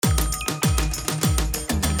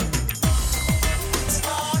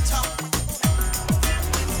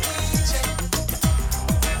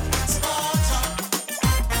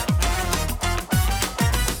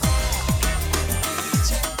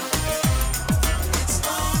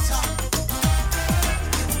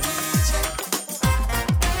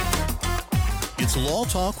It's Law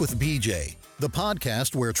Talk with BJ, the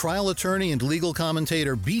podcast where trial attorney and legal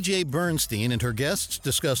commentator BJ Bernstein and her guests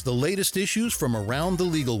discuss the latest issues from around the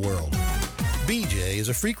legal world. BJ is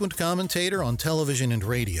a frequent commentator on television and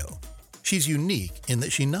radio. She's unique in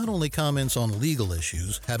that she not only comments on legal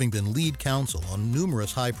issues, having been lead counsel on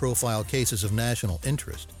numerous high-profile cases of national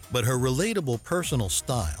interest, but her relatable personal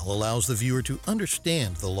style allows the viewer to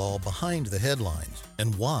understand the law behind the headlines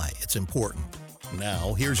and why it's important.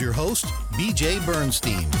 Now, here's your host, BJ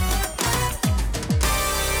Bernstein.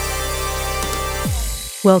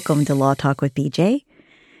 Welcome to Law Talk with BJ.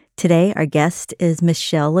 Today, our guest is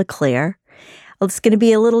Michelle LeClaire. It's going to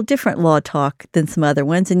be a little different law talk than some other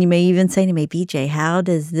ones, and you may even say to me, BJ, how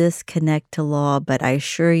does this connect to law? But I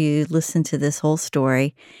assure you, listen to this whole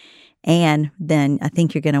story, and then I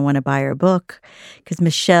think you're going to want to buy her book, because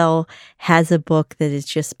Michelle has a book that has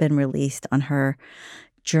just been released on her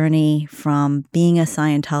journey from being a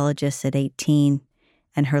Scientologist at 18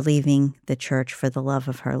 and her leaving the church for the love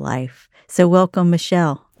of her life. So welcome,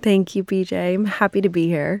 Michelle. Thank you, BJ. I'm happy to be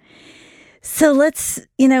here. So let's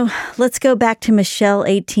go back to Michelle,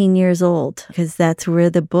 18 years old, because that's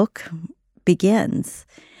where the book begins.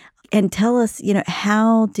 And tell us,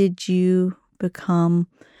 how did you become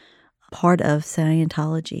part of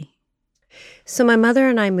Scientology? So my mother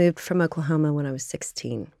and I moved from Oklahoma when I was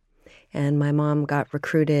 16. And my mom got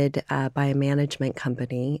recruited by a management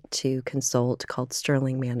company to consult called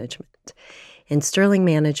Sterling Management. And Sterling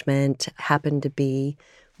Management happened to be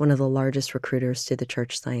one of the largest recruiters to the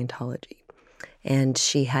church Scientology. And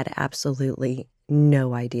she had absolutely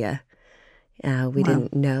no idea. We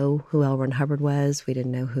didn't know who L. Ron Hubbard was. We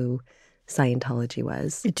didn't know who Scientology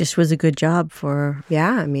was. It just was a good job for her.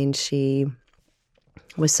 Yeah, I mean, she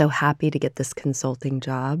was so happy to get this consulting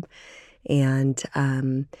job. And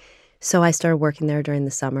so I started working there during the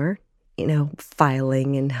summer,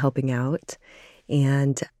 filing and helping out.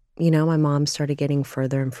 And, my mom started getting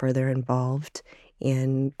further and further involved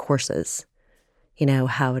in courses,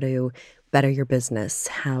 how to better your business,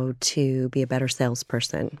 how to be a better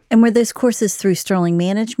salesperson. And were those courses through Sterling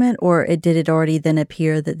Management, or did it already then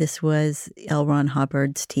appear that this was L. Ron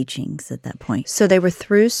Hubbard's teachings at that point? So they were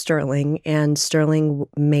through Sterling, and Sterling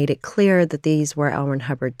made it clear that these were L. Ron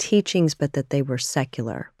Hubbard teachings, but that they were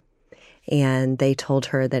secular. And they told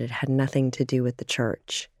her that it had nothing to do with the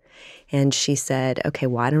church. And she said, okay,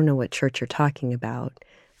 well, I don't know what church you're talking about.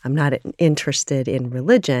 I'm not interested in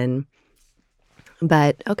religion,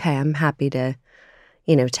 but okay, I'm happy to,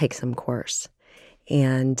 take some course.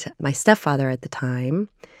 And my stepfather at the time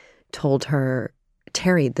told her,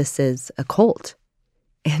 Terry, this is a cult.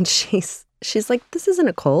 And she's like, this isn't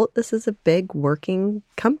a cult. This is a big working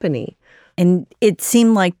company. And it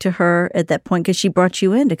seemed like to her at that point, because she brought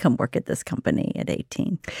you in to come work at this company at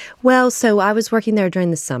 18. Well, so I was working there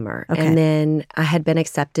during the summer. Okay. And then I had been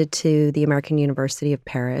accepted to the American University of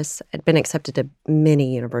Paris. I'd been accepted to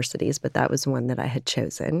many universities, but that was one that I had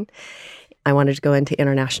chosen. I wanted to go into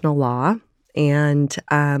international law. And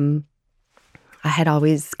I had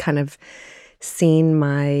always kind of seen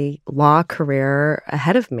my law career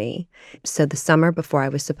ahead of me. So the summer before I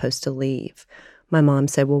was supposed to leave, my mom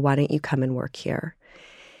said, well, why don't you come and work here?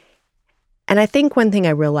 And I think one thing I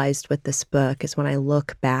realized with this book is when I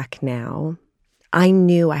look back now, I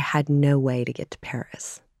knew I had no way to get to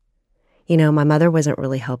Paris. My mother wasn't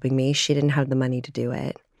really helping me. She didn't have the money to do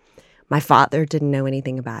it. My father didn't know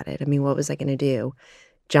anything about it. I mean, what was I going to do?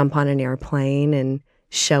 Jump on an airplane and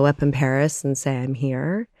show up in Paris and say I'm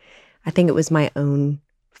here? I think it was my own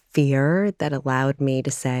fear that allowed me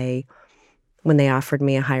to say, when they offered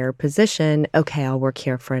me a higher position, okay, I'll work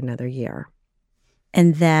here for another year.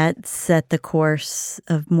 And that set the course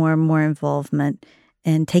of more and more involvement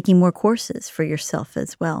and taking more courses for yourself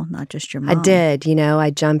as well, not just your mom. I did.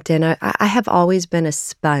 I jumped in. I have always been a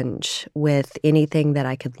sponge with anything that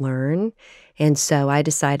I could learn. And so I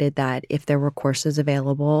decided that if there were courses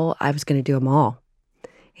available, I was going to do them all.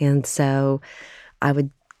 And so I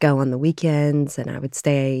would go on the weekends and I would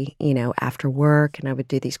stay, after work, and I would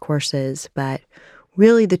do these courses. But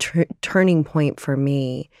really the turning point for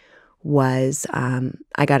me was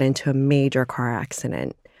I got into a major car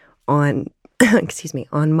accident on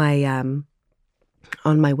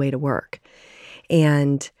my way to work.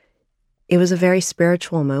 And it was a very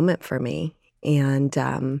spiritual moment for me. And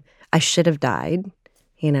I should have died.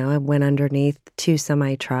 I went underneath 2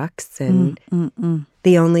 semi-trucks, and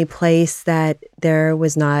the only place that there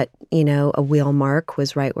was not, a wheel mark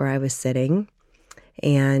was right where I was sitting.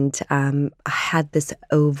 And I had this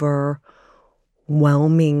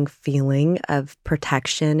overwhelming feeling of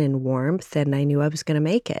protection and warmth, and I knew I was going to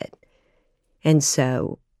make it. And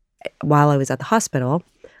so while I was at the hospital,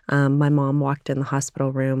 my mom walked in the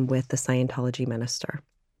hospital room with the Scientology minister.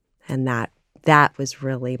 And that was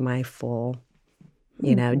really my full,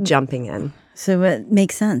 jumping in. So it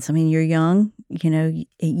makes sense. I mean, you're young,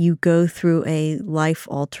 you go through a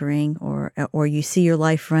life-altering or you see your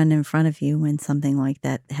life run in front of you when something like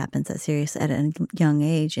that happens at a young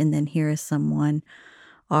age. And then here is someone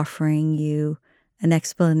offering you an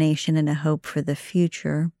explanation and a hope for the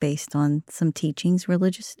future based on some teachings,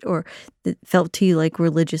 religious, or that felt to you like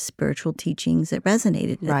religious, spiritual teachings that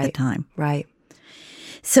resonated at the time. Right.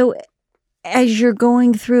 So as you're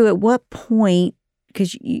going through, at what point,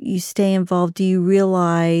 because you stay involved, do you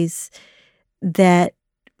realize that,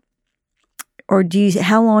 or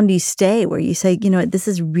how long do you stay where you say, this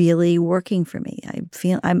is really working for me? I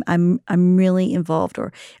feel I'm really involved,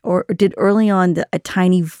 or did early on a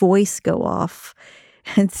tiny voice go off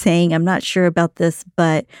and saying, I'm not sure about this,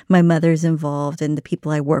 but my mother's involved and the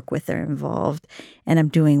people I work with are involved and I'm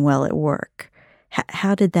doing well at work.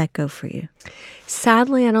 How did that go for you?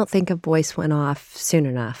 Sadly, I don't think a voice went off soon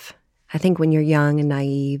enough. I think when you're young and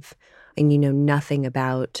naive and you know nothing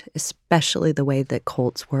about, especially the way that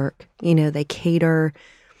cults work, they cater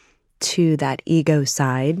to that ego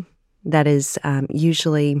side that is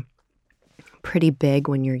usually pretty big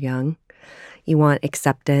when you're young. You want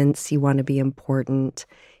acceptance, you want to be important,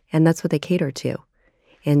 and that's what they cater to.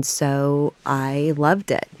 And so I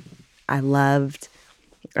loved it. I loved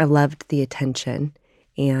the attention,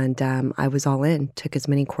 and I was all in. Took as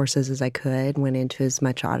many courses as I could, went into as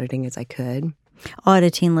much auditing as I could.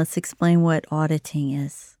 Auditing, let's explain what auditing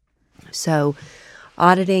is. So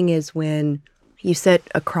auditing is when you sit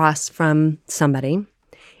across from somebody,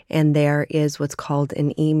 and there is what's called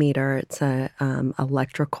an e-meter. It's a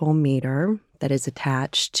electrical meter that is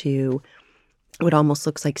attached to what almost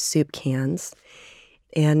looks like soup cans,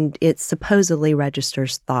 and it supposedly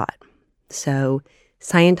registers thought. So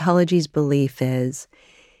Scientology's belief is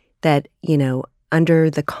that, under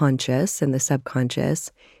the conscious and the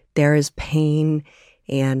subconscious, there is pain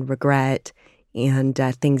and regret and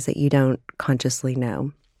things that you don't consciously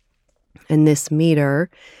know. And this meter,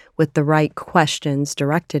 with the right questions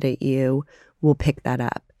directed at you, will pick that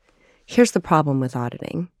up. Here's the problem with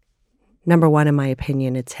auditing. Number one, in my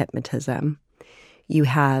opinion, it's hypnotism. You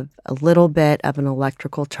have a little bit of an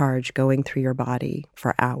electrical charge going through your body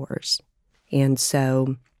for hours. And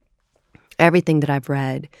so everything that I've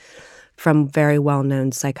read from very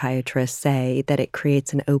well-known psychiatrists say that it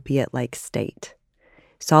creates an opiate-like state.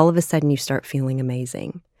 So all of a sudden you start feeling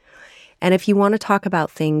amazing. And if you want to talk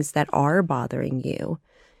about things that are bothering you,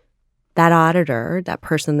 that auditor, that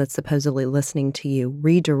person that's supposedly listening to you,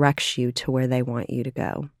 redirects you to where they want you to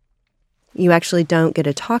go. You actually don't get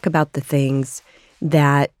to talk about the things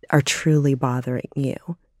that are truly bothering you.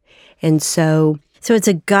 And so it's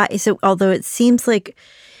a guide. So although it seems like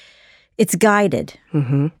it's guided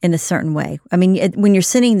in a certain way. I mean, when you're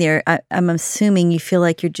sitting there, I'm assuming you feel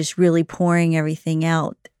like you're just really pouring everything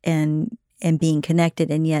out and being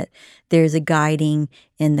connected, and yet there's a guiding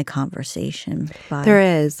in the conversation. There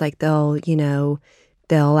is. Like they'll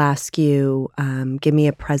ask you, give me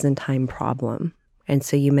a present time problem. And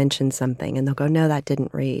so you mention something and they'll go, no, that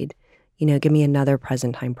didn't read. Give me another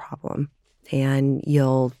present time problem. And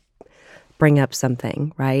you'll bring up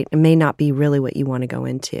something, right? It may not be really what you want to go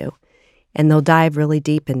into. And they'll dive really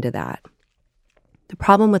deep into that. The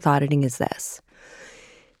problem with auditing is this.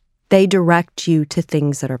 They direct you to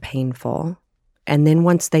things that are painful. And then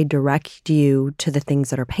once they direct you to the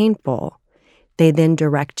things that are painful, they then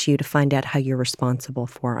direct you to find out how you're responsible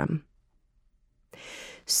for them.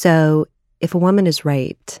 So if a woman is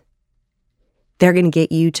raped, they're going to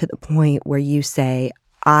get you to the point where you say,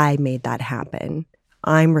 I made that happen.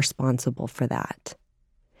 I'm responsible for that.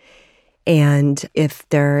 And if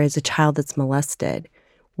there is a child that's molested,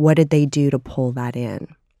 what did they do to pull that in?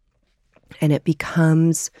 And it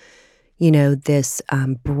becomes, this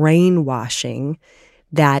brainwashing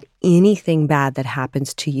that anything bad that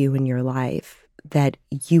happens to you in your life, that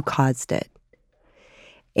you caused it.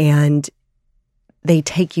 And they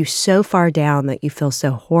take you so far down that you feel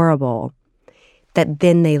so horrible that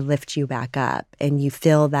then they lift you back up and you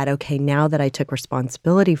feel that, okay, now that I took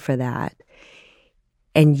responsibility for that,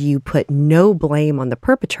 and you put no blame on the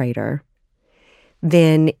perpetrator,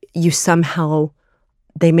 then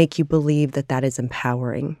they make you believe that that is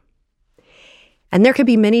empowering. And there could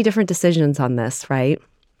be many different decisions on this, right?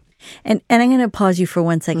 And I'm going to pause you for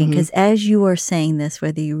 1 second, because as you are saying this,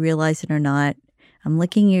 whether you realize it or not, I'm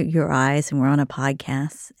looking at your eyes, and we're on a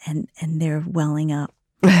podcast, and they're welling up.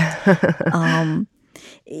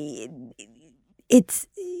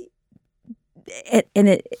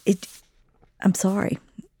 I'm sorry.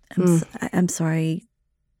 I'm sorry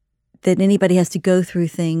that anybody has to go through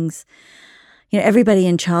things. Everybody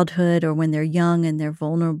in childhood or when they're young and they're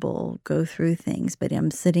vulnerable go through things. But I'm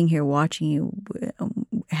sitting here watching you,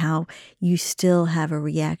 how you still have a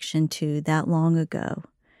reaction to that long ago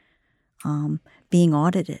being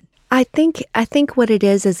audited. I think what it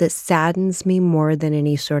is it saddens me more than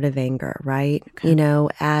any sort of anger, right? Okay.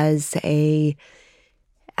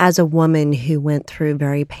 As a woman who went through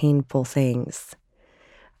very painful things,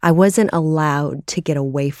 I wasn't allowed to get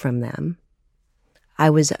away from them. I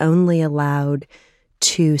was only allowed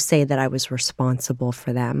to say that I was responsible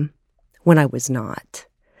for them when I was not.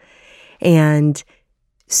 And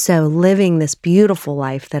so living this beautiful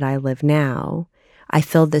life that I live now, I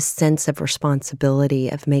feel this sense of responsibility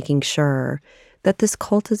of making sure that this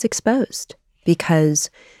cult is exposed, because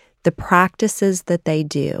the practices that they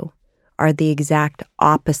do are the exact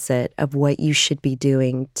opposite of what you should be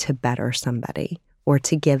doing to better somebody or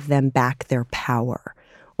to give them back their power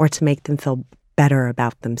or to make them feel better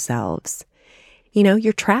about themselves.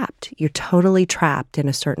 You're trapped. You're totally trapped in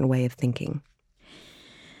a certain way of thinking.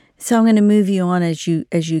 So I'm going to move you on as you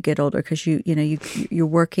get older, because you're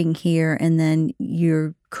working here, and then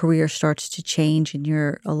your career starts to change, and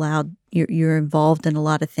you're involved in a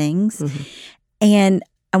lot of things. Mm-hmm. And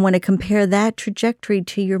I want to compare that trajectory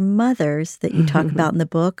to your mother's that you talk about in the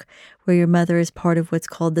book, where your mother is part of what's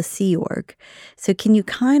called the Sea Org. So can you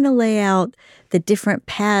kind of lay out the different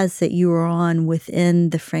paths that you were on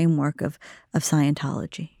within the framework of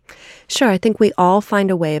Scientology? Sure. I think we all find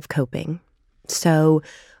a way of coping. So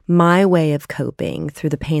my way of coping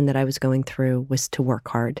through the pain that I was going through was to work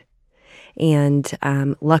hard. And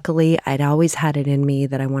luckily, I'd always had it in me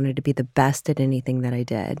that I wanted to be the best at anything that I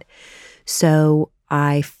did. So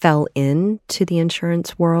I fell into the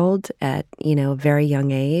insurance world at, a very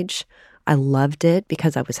young age. I loved it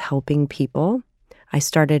because I was helping people. I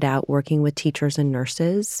started out working with teachers and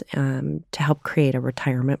nurses to help create a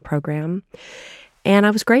retirement program, and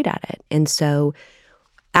I was great at it. And so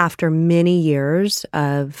after many years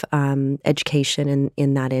of education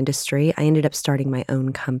in that industry, I ended up starting my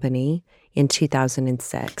own company in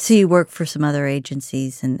 2006. So you worked for some other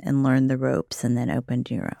agencies and learned the ropes and then opened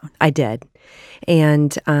your own. I did.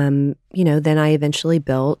 And, then I eventually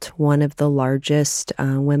built one of the largest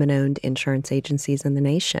women-owned insurance agencies in the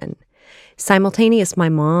nation. Simultaneous, my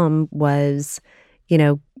mom was,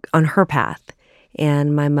 on her path.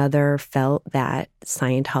 And my mother felt that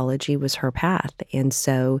Scientology was her path. And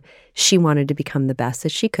so she wanted to become the best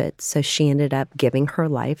that she could. So she ended up giving her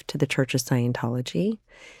life to the Church of Scientology.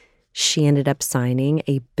 She ended up signing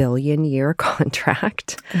a 1 billion-year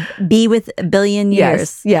contract. Be with 1 billion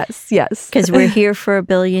years. Yes. Because we're here for 1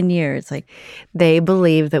 billion years. They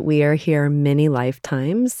believe that we are here many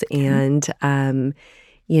lifetimes, and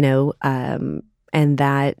and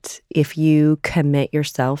that if you commit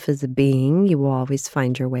yourself as a being, you will always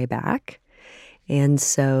find your way back. And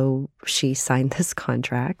so she signed this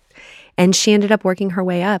contract, and she ended up working her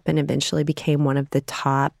way up and eventually became one of the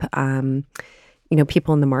top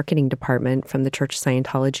people in the marketing department from the Church of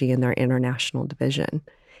Scientology in their international division.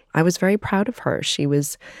 I was very proud of her. She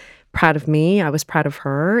was proud of me. I was proud of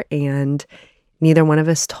her. And neither one of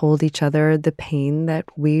us told each other the pain that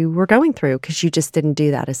we were going through, because you just didn't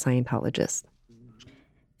do that as Scientologists.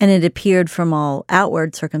 And it appeared from all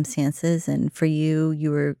outward circumstances. And for you,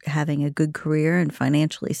 you were having a good career and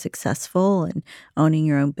financially successful and owning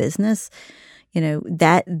your own business.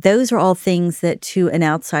 Those are all things that to an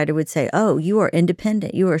outsider would say, oh, you are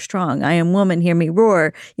independent, you are strong, I am woman, hear me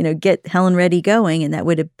roar, get Helen Reddy going. And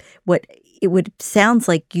that sounds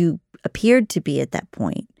like you appeared to be at that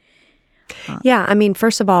point. Yeah,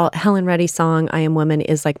 first of all, Helen Reddy's song, I Am Woman,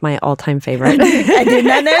 is like my all-time favorite. I did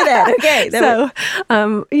not know that. Okay.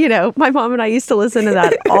 My mom and I used to listen to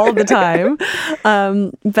that all the time.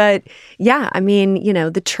 But yeah,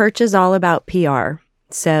 the church is all about PR.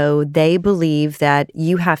 So they believe that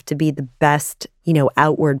you have to be the best,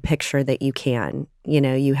 outward picture that you can.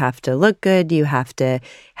 You have to look good, you have to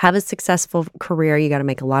have a successful career, you got to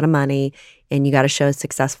make a lot of money, and you got to show a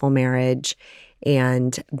successful marriage.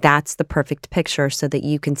 And that's the perfect picture so that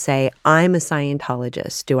you can say, I'm a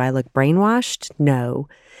Scientologist. Do I look brainwashed? No.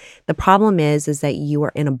 The problem is that you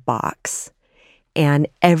are in a box, and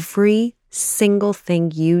every single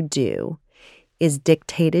thing you do is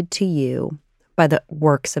dictated to you by the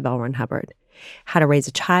works of L. Ron Hubbard. How to raise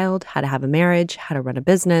a child, how to have a marriage, how to run a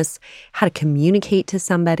business, how to communicate to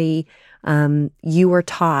somebody. You were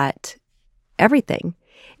taught everything.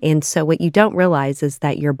 And so what you don't realize is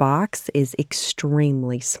that your box is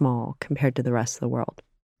extremely small compared to the rest of the world.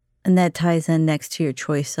 And that ties in next to your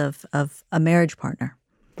choice of a marriage partner.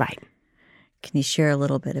 Right. Can you share a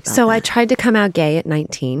little bit about that? So I tried to come out gay at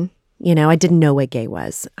 19. I didn't know what gay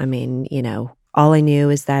was. I mean, all I knew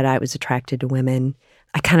is that I was attracted to women.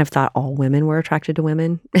 I kind of thought all women were attracted to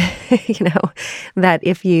women, that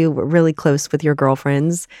if you were really close with your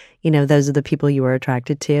girlfriends, those are the people you were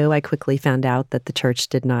attracted to. I quickly found out that the church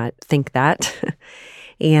did not think that.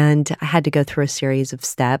 And I had to go through a series of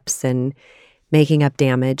steps and making up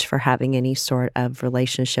damage for having any sort of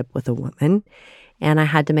relationship with a woman. And I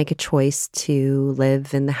had to make a choice to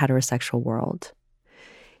live in the heterosexual world.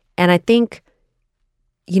 And I think,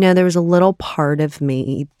 there was a little part of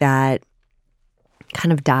me that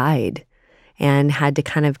kind of died and had to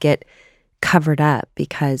kind of get covered up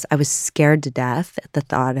because I was scared to death at the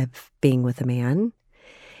thought of being with a man.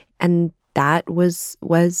 And that was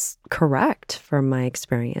correct from my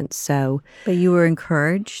experience. So, but you were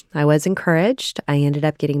encouraged? I was encouraged. I ended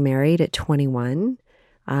up getting married at 21.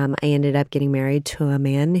 I ended up getting married to a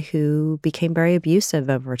man who became very abusive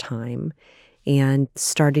over time and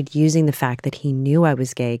started using the fact that he knew I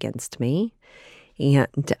was gay against me.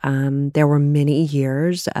 And there were many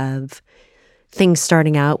years of things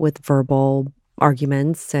starting out with verbal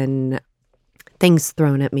arguments and things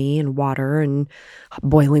thrown at me and water and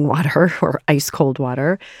boiling water or ice cold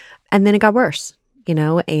water. And then it got worse,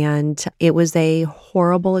 and it was a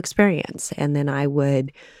horrible experience. And then I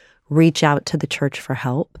would reach out to the church for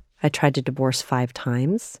help. I tried to divorce 5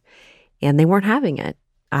 times and they weren't having it.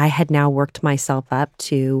 I had now worked myself up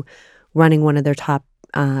to running one of their top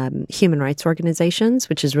human rights organizations,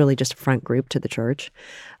 which is really just a front group to the church.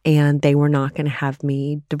 And they were not going to have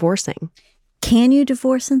me divorcing. Can you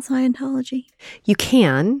divorce in Scientology? You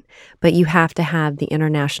can, but you have to have the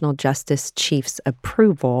International Justice Chief's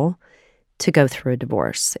approval to go through a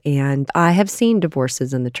divorce. And I have seen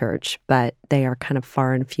divorces in the church, but they are kind of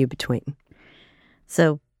far and few between.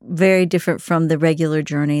 So very different from the regular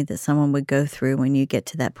journey that someone would go through when you get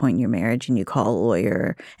to that point in your marriage and you call a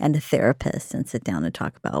lawyer and a therapist and sit down and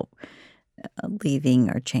talk about leaving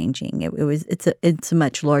or changing. It's a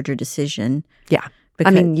much larger decision. Yeah. I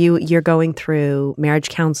mean, you're going through marriage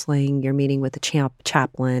counseling, you're meeting with the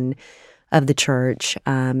chaplain of the church,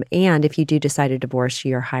 and if you do decide to divorce,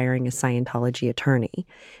 you're hiring a Scientology attorney.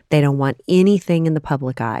 They don't want anything in the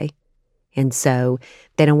public eye, and so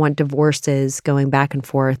they don't want divorces going back and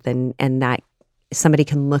forth, and that somebody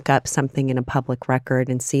can look up something in a public record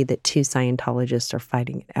and see that 2 Scientologists are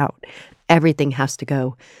fighting it out. Everything has to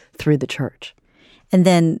go through the church. And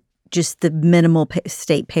then just the minimal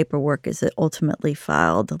state paperwork is ultimately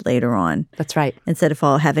filed later on. That's right. Instead of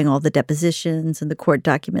having all the depositions and the court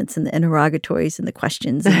documents and the interrogatories and the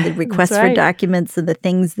questions and the requests for documents and the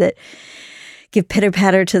things that give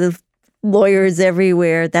pitter-patter to the lawyers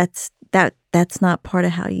everywhere, that's not part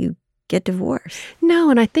of how you get divorced. No,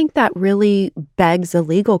 and I think that really begs a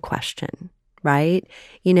legal question, right?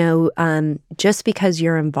 Just because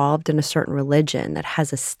you're involved in a certain religion that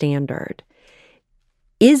has a standard,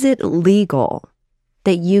 is it legal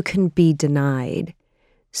that you can be denied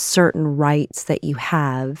certain rights that you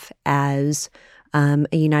have as a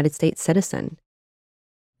United States citizen?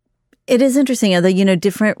 It is interesting, although,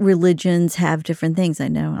 different religions have different things. I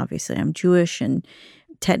know, obviously, I'm Jewish, and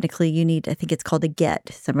technically you need, I think it's called a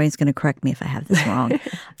get. Somebody's going to correct me if I have this wrong,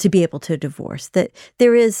 to be able to divorce. That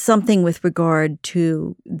there is something with regard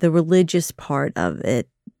to the religious part of it,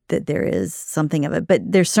 that there is something of it, but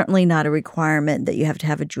there's certainly not a requirement that you have to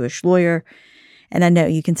have a Jewish lawyer. And I know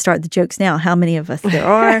you can start the jokes now, how many of us there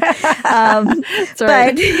are. That's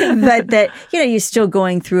right. but that, you're still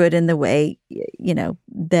going through it in the way,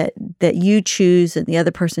 that you choose and the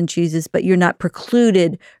other person chooses, but you're not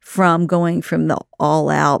precluded from going from the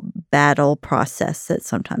all-out battle process that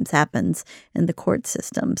sometimes happens in the court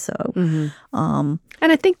system. So,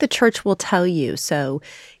 and I think the church will tell you. So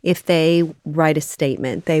if they write a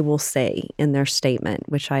statement, they will say in their statement,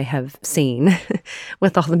 which I have seen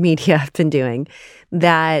with all the media I've been doing,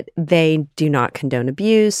 that they do not condone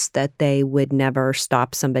abuse, that they would never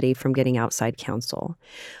stop somebody from getting outside counsel.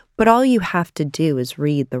 But all you have to do is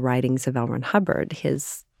read the writings of L. Ron Hubbard.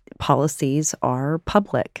 His policies are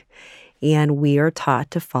public, and we are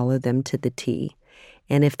taught to follow them to the T.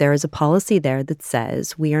 And if there is a policy there that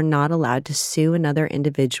says we are not allowed to sue another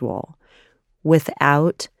individual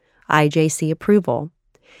without IJC approval,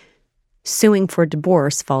 suing for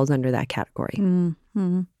divorce falls under that category.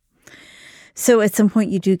 Mm-hmm. So at some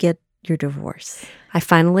point you do get your divorce. I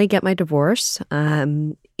finally get my divorce.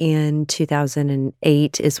 In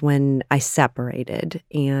 2008 is when I separated,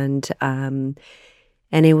 and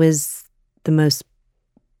it was the most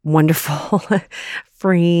wonderful,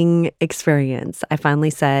 freeing experience. I finally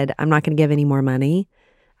said, I'm not going to give any more money.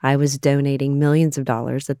 I was donating millions of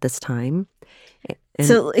dollars at this time.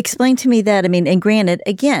 So explain to me that. I mean, and granted,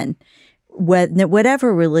 again,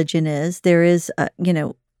 whatever religion is, there is,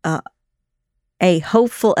 a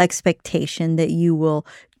hopeful expectation that you will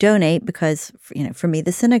donate because, for me,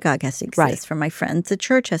 the synagogue has to exist. Right. For my friends, the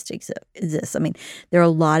church has to exist. I mean, there are a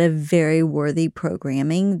lot of very worthy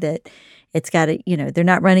programming that it's got to, they're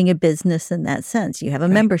not running a business in that sense. You have a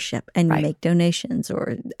membership and you make donations,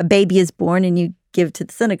 or a baby is born and you give to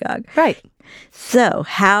the synagogue. Right. So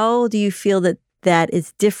how do you feel that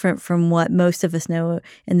is different from what most of us know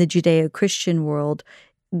in the Judeo-Christian world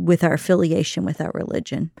with our affiliation with our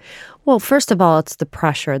religion? Well, first of all, it's the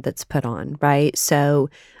pressure that's put on, right? So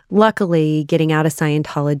luckily, getting out of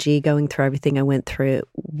Scientology, going through everything I went through,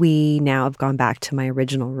 we now have gone back to my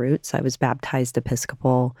original roots. I was baptized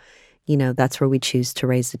Episcopal. That's where we choose to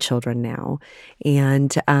raise the children now.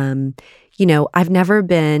 And, I've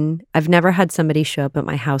never had somebody show up at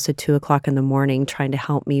my house at 2:00 in the morning trying to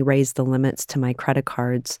help me raise the limits to my credit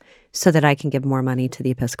cards so that I can give more money to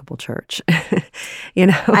the Episcopal Church.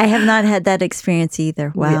 I have not had that experience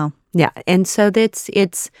either. Wow. Yeah. And so it's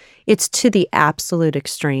to the absolute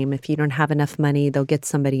extreme. If you don't have enough money, they'll get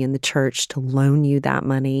somebody in the church to loan you that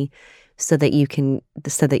money so that you can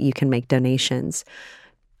make donations.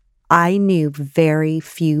 I knew very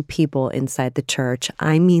few people inside the church.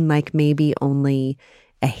 I mean, like maybe only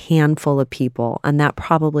a handful of people. And that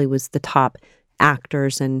probably was the top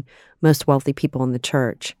actors and most wealthy people in the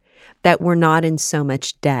church that were not in so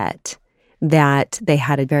much debt that they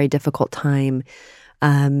had a very difficult time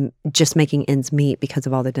just making ends meet because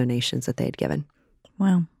of all the donations that they had given.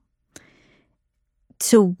 Wow.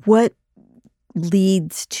 So what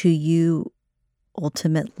leads to you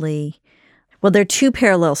ultimately? Well, there are two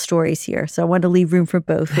parallel stories here, so I want to leave room for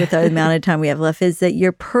both with the amount of time we have left. Is that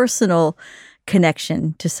your personal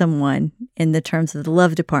connection to someone in the terms of the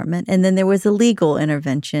love department, and then there was a legal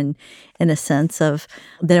intervention in a sense of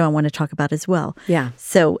that I want to talk about as well. Yeah.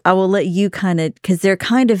 So I will let you because they're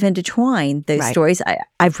kind of intertwined, those stories.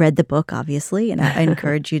 I've read the book, obviously, and I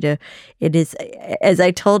encourage you to. It is, as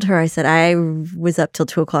I told her, I said I was up till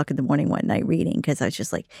 2:00 in the morning one night reading because I was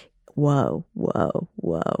just like, whoa, whoa,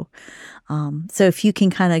 whoa. So if you can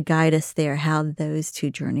kind of guide us there, how those two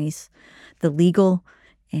journeys, the legal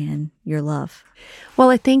and your love. Well,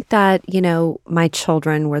 I think that, my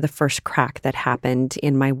children were the first crack that happened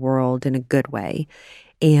in my world in a good way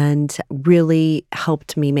and really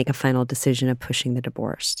helped me make a final decision of pushing the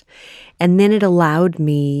divorce. And then it allowed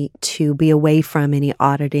me to be away from any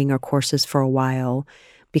auditing or courses for a while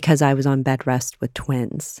because I was on bed rest with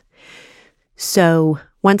twins. So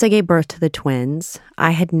once I gave birth to the twins,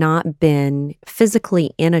 I had not been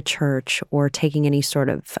physically in a church or taking any sort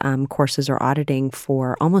of courses or auditing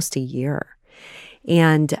for almost a year.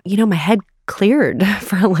 And, my head cleared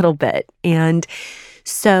for a little bit. And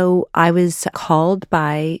so I was called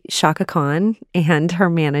by Shaka Khan and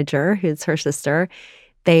her manager, who's her sister.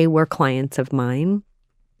 They were clients of mine.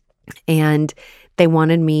 And they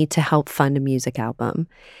wanted me to help fund a music album.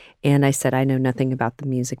 And I said, I know nothing about the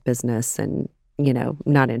music business and,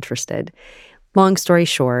 not interested. Long story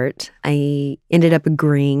short, I ended up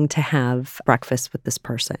agreeing to have breakfast with this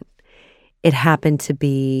person. It happened to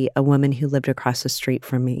be a woman who lived across the street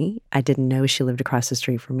from me. I didn't know she lived across the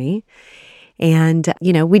street from me. And,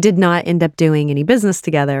 we did not end up doing any business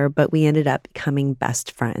together, but we ended up becoming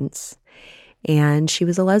best friends. And she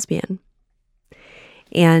was a lesbian.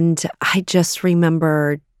 And I just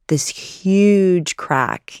remember this huge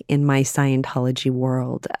crack in my Scientology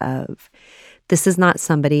world of this is not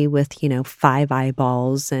somebody with, 5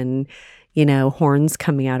 eyeballs and, horns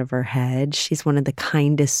coming out of her head. She's one of the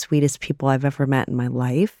kindest, sweetest people I've ever met in my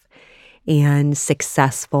life and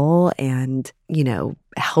successful and,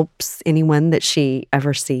 helps anyone that she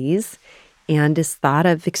ever sees and is thought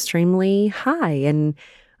of extremely high. And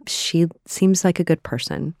she seems like a good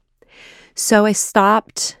person. So I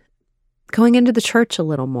stopped going into the church a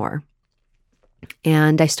little more.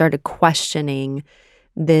 And I started questioning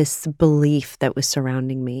this belief that was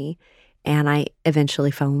surrounding me. And I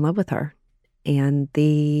eventually fell in love with her. And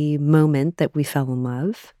the moment that we fell in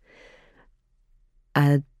love,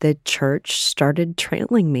 the church started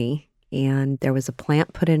trailing me. And there was a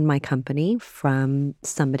plant put in my company from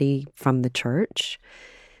somebody from the church.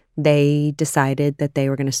 They decided that they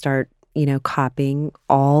were going to start copying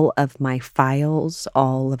all of my files,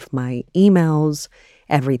 all of my emails,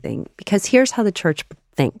 everything. Because here's how the church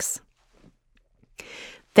thinks.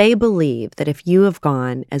 They believe that if you have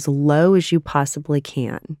gone as low as you possibly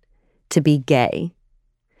can to be gay,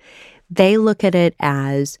 they look at it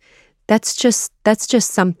as that's just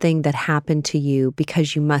something that happened to you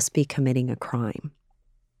because you must be committing a crime.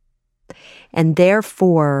 And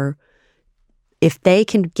therefore, if they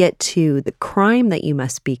can get to the crime that you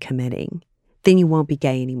must be committing, then you won't be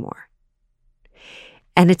gay anymore.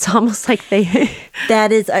 And it's almost like they...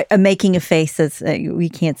 That is making a face that's, we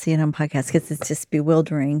can't see it on podcast because it's just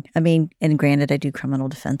bewildering. I mean, and granted, I do criminal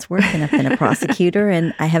defense work and I've been a prosecutor,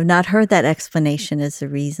 and I have not heard that explanation as the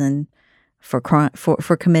reason for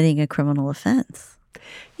committing a criminal offense.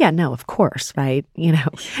 Yeah, no, of course, right?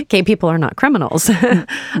 Gay people are not criminals.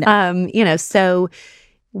 No. So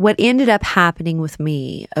what ended up happening with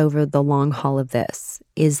me over the long haul of this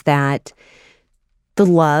is that the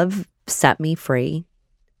love set me free,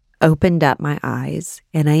 opened up my eyes,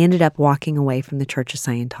 and I ended up walking away from the Church of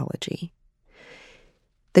Scientology.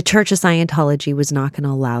 The Church of Scientology was not going to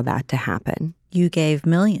allow that to happen. You gave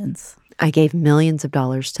millions. I gave millions of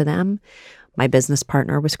dollars to them. My business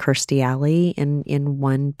partner was Kirstie Alley in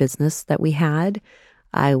one business that we had.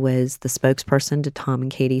 I was the spokesperson to Tom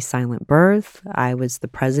and Katie's Silent Birth. I was the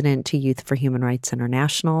president to Youth for Human Rights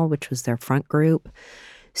International, which was their front group.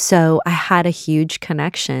 So I had a huge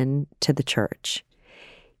connection to the church.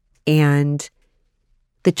 And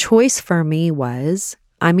the choice for me was,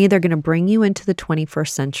 I'm either going to bring you into the 21st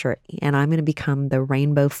century and I'm going to become the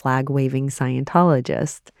rainbow flag waving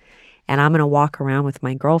Scientologist and I'm going to walk around with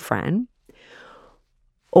my girlfriend,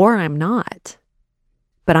 or I'm not.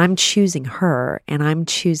 But I'm choosing her and I'm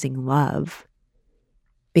choosing love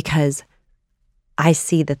because I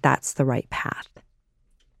see that that's the right path.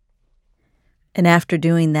 And after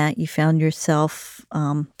doing that, you found yourself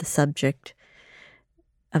the subject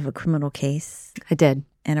of a criminal case. I did.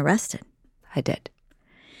 And arrested. I did.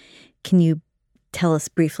 Can you tell us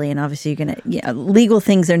briefly, and obviously you're going to, legal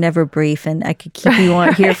things are never brief, and I could keep you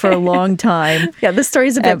on here for a long time. Yeah, the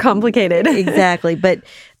story's a bit complicated. Exactly. But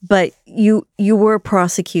you were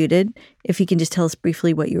prosecuted. If you can just tell us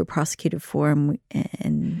briefly what you were prosecuted for, and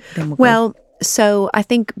then we'll go. Well, so I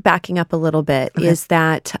think backing up a little bit is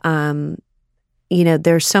that,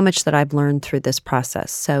 there's so much that I've learned through this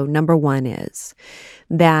process. So number one is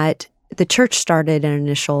that the church started an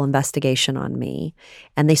initial investigation on me,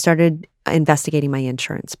 and they started investigating my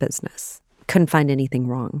insurance business. Couldn't find anything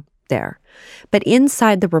wrong there. But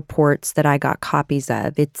inside the reports that I got copies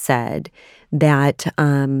of, it said that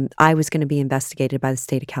I was going to be investigated by the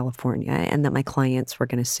state of California and that my clients were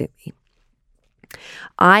going to sue me.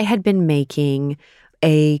 I had been making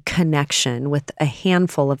a connection with a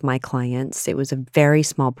handful of my clients. It was a very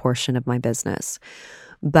small portion of my business,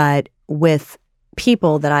 but with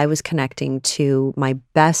people that I was connecting to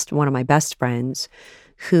one of my best friends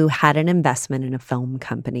who had an investment in a film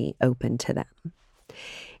company open to them.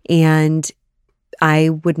 And I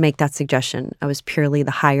would make that suggestion. I was purely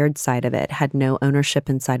the hired side of it, had no ownership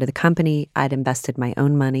inside of the company. I'd invested my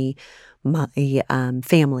own money. My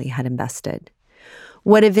family had invested.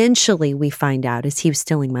 What eventually we find out is he was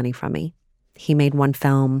stealing money from me. He made one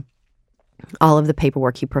film. All of the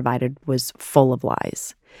paperwork he provided was full of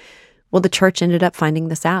lies. Well, the church ended up finding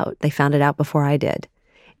this out. They found it out before I did.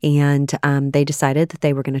 And they decided that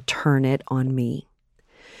they were going to turn it on me.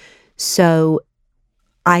 So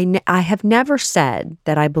I have never said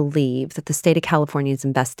that I believe that the state of California's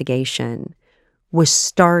investigation was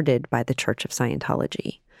started by the Church of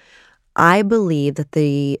Scientology. I believe that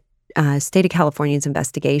the state of California's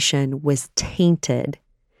investigation was tainted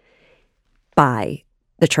by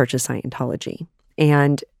the Church of Scientology.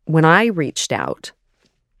 And when I reached out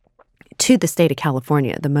to the state of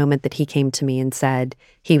California, the moment that he came to me and said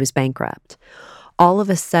he was bankrupt, all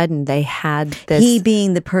of a sudden they had this... He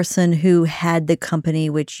being the person who had the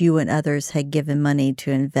company which you and others had given money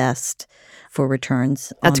to invest for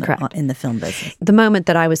returns. That's correct. In the film business. The moment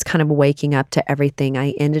that I was kind of waking up to everything,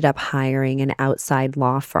 I ended up hiring an outside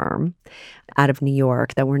law firm out of New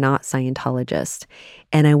York that were not Scientologists.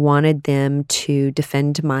 And I wanted them to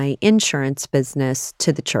defend my insurance business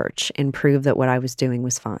to the church and prove that what I was doing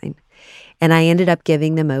was fine. And I ended up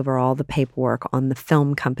giving them over all the paperwork on the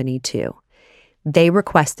film company too. They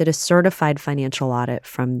requested a certified financial audit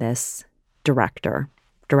from this director,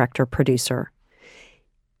 producer.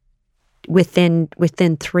 Within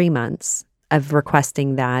 3 months of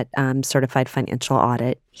requesting that certified financial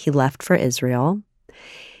audit, he left for Israel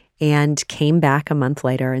and came back a month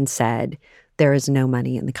later and said, there is no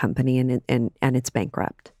money in the company and it's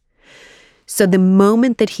bankrupt. So the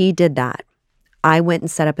moment that he did that, I went and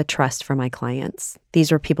set up a trust for my clients.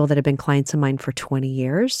 These were people that had been clients of mine for 20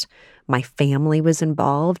 years. My family was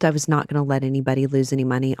involved. I was not going to let anybody lose any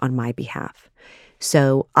money on my behalf.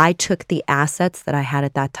 So I took the assets that I had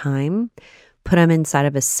at that time, put them inside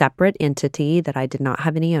of a separate entity that I did not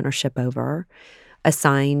have any ownership over.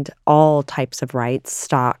 assigned all types of rights,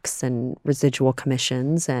 stocks and residual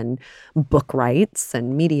commissions and book rights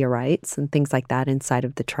and media rights and things like that inside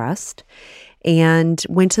of the trust. And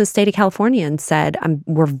went to the state of California and said,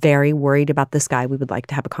 we're very worried about this guy. We would like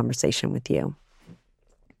to have a conversation with you.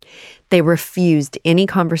 They refused any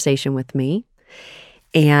conversation with me.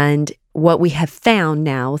 And what we have found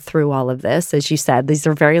now through all of this, as you said, these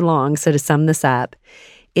are very long, so to sum this up,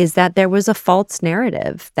 is that there was a false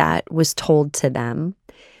narrative that was told to them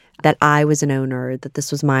that I was an owner, that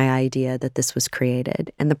this was my idea, that this was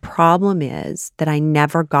created. And the problem is that I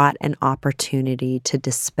never got an opportunity to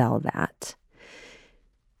dispel that.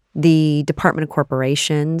 The Department of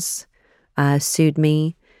Corporations sued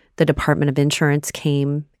me. The Department of Insurance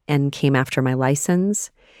came after my license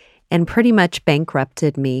and pretty much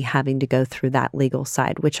bankrupted me having to go through that legal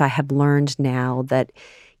side, which I have learned now that,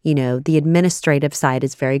 the administrative side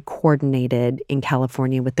is very coordinated in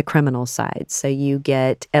California with the criminal side. So you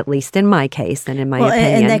get, at least in my case and in my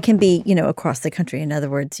opinion. And that can be, across the country. In other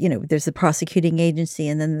words, there's the prosecuting agency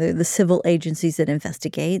and then the civil agencies that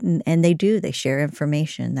investigate. And they share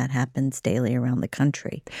information that happens daily around the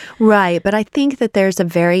country. Right. But I think that there's a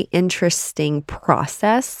very interesting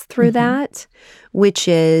process through that, which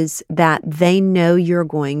is that they know you're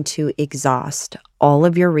going to exhaust all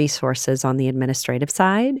of your resources on the administrative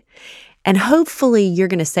side. And hopefully you're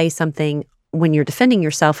going to say something when you're defending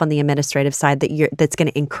yourself on the administrative side that's going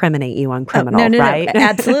to incriminate you on criminal, right? No,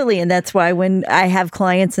 absolutely. And that's why when I have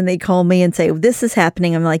clients and they call me and say, this is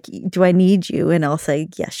happening, I'm like, do I need you? And I'll say,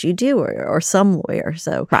 yes, you do, or some lawyer.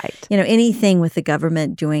 So, right. Anything with the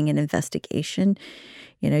government doing an investigation,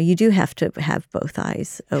 you do have to have both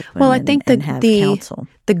eyes open. Well, I think and have counsel.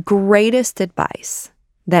 The greatest advice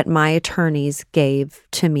that my attorneys gave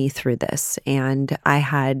to me through this, and I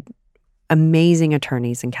had amazing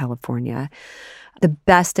attorneys in California, the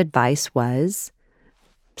best advice was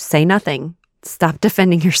say nothing. Stop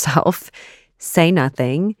defending yourself. Say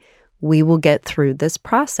nothing. We will get through this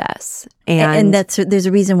process. And there's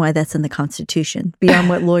a reason why that's in the Constitution. Beyond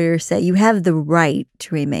what lawyers say, you have the right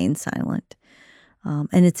to remain silent.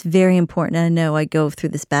 And it's very important. I know I go through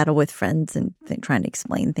this battle with friends and trying to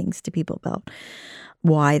explain things to people about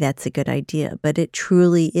why that's a good idea. But it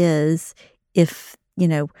truly is, if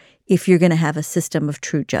you're going to have a system of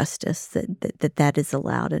true justice, that is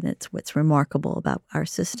allowed. And it's what's remarkable about our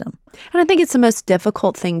system. And I think it's the most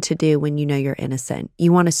difficult thing to do when you know you're innocent.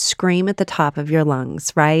 You want to scream at the top of your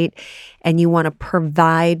lungs, right? And you want to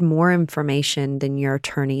provide more information than your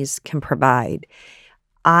attorneys can provide.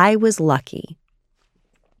 I was lucky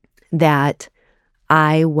that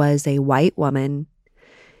I was a white woman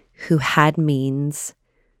who had means,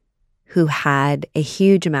 who had a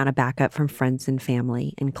huge amount of backup from friends and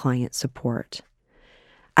family and client support.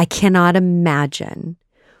 I cannot imagine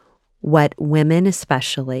what women,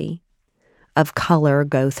 especially of color,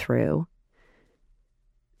 go through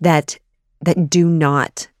that do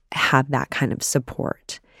not have that kind of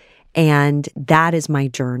support. And that is my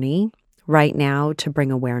journey right now to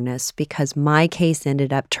bring awareness, because my case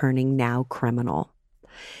ended up turning now criminal.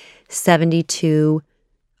 72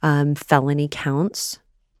 felony counts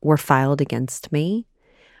were filed against me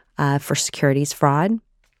for securities fraud,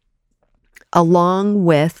 along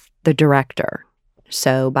with the director.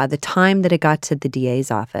 So by the time that it got to the DA's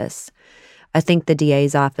office, I think the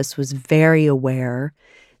DA's office was very aware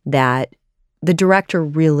that the director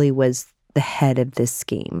really was the head of this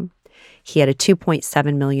scheme. He had a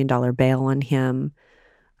 $2.7 million bail on him.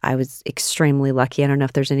 I was extremely lucky. I don't know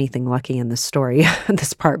if there's anything lucky in this story,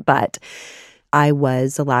 this part, but I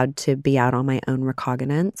was allowed to be out on my own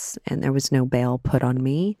recognizance, and there was no bail put on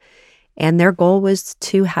me. And their goal was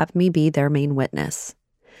to have me be their main witness.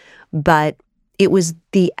 But it was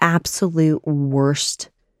the absolute worst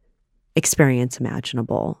experience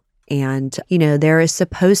imaginable. And, there is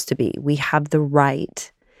supposed to be, we have the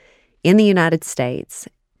right in the United States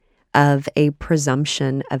of a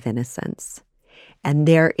presumption of innocence. And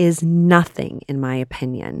there is nothing, in my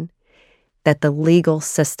opinion, that the legal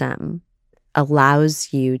system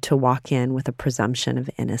allows you to walk in with a presumption of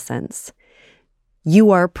innocence.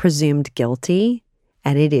 You are presumed guilty,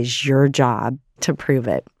 and it is your job to prove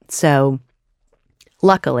it. So,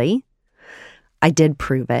 luckily, I did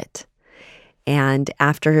prove it. And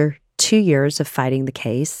after 2 years of fighting the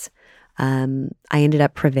case, I ended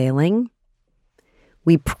up prevailing.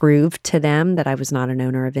 We proved to them that I was not an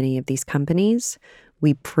owner of any of these companies.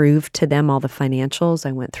 We proved to them all the financials.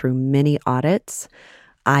 I went through many audits.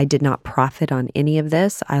 I did not profit on any of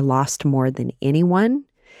this. I lost more than anyone.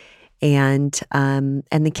 And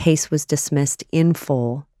the case was dismissed in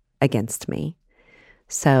full against me.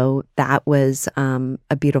 So that was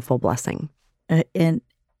a beautiful blessing. and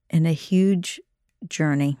a huge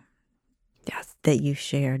journey. Yes. That you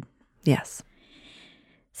shared. Yes.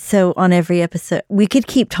 So on every episode, we could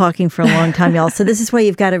keep talking for a long time, y'all. So this is why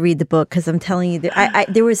you've got to read the book, because I'm telling you,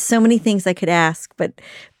 there was so many things I could ask, but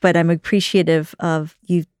I'm appreciative of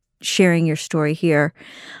you sharing your story here.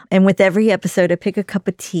 And with every episode, I pick a cup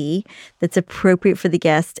of tea that's appropriate for the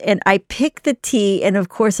guest. And I pick the tea. And of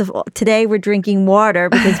course, today we're drinking water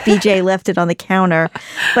because BJ left it on the counter.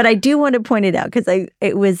 But I do want to point it out because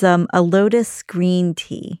it was a lotus green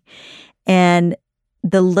tea. And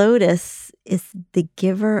the lotus is the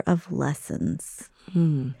giver of lessons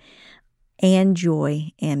and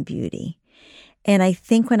joy and beauty. And I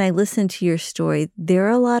think when I listen to your story, there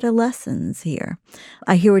are a lot of lessons here.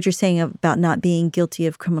 I hear what you're saying about not being guilty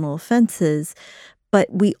of criminal offenses, but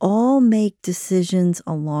we all make decisions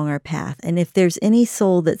along our path. And if there's any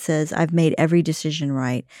soul that says, I've made every decision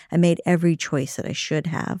right, I made every choice that I should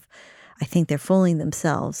have, I think they're fooling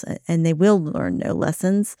themselves, and they will learn no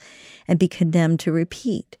lessons and be condemned to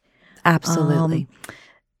repeat. Absolutely.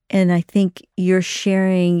 And I think you're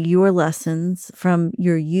sharing your lessons from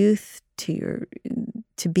your youth to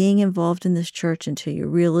being involved in this church and to your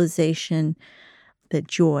realization that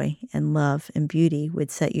joy and love and beauty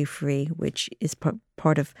would set you free, which is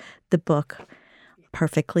part of the book,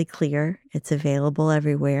 Perfectly Clear. It's available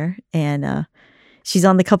everywhere. And she's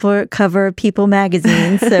on the cover of People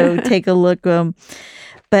magazine, so take a look.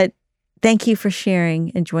 But thank you for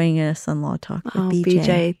sharing and joining us on Law Talk with BJ.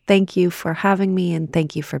 BJ, thank you for having me, and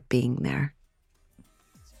thank you for being there.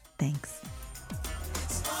 Thanks.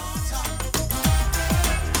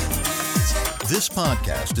 This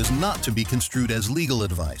podcast is not to be construed as legal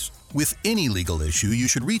advice. With any legal issue, you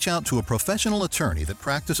should reach out to a professional attorney that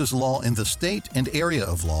practices law in the state and area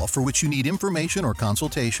of law for which you need information or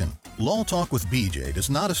consultation. Law Talk with BJ does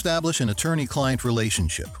not establish an attorney-client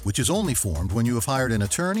relationship, which is only formed when you have hired an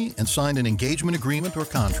attorney and signed an engagement agreement or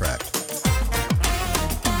contract.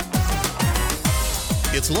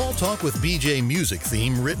 It's Law Talk with BJ music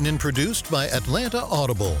theme written and produced by Atlanta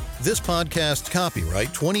Audible. This podcast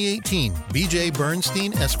copyright 2018, BJ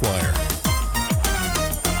Bernstein, Esquire.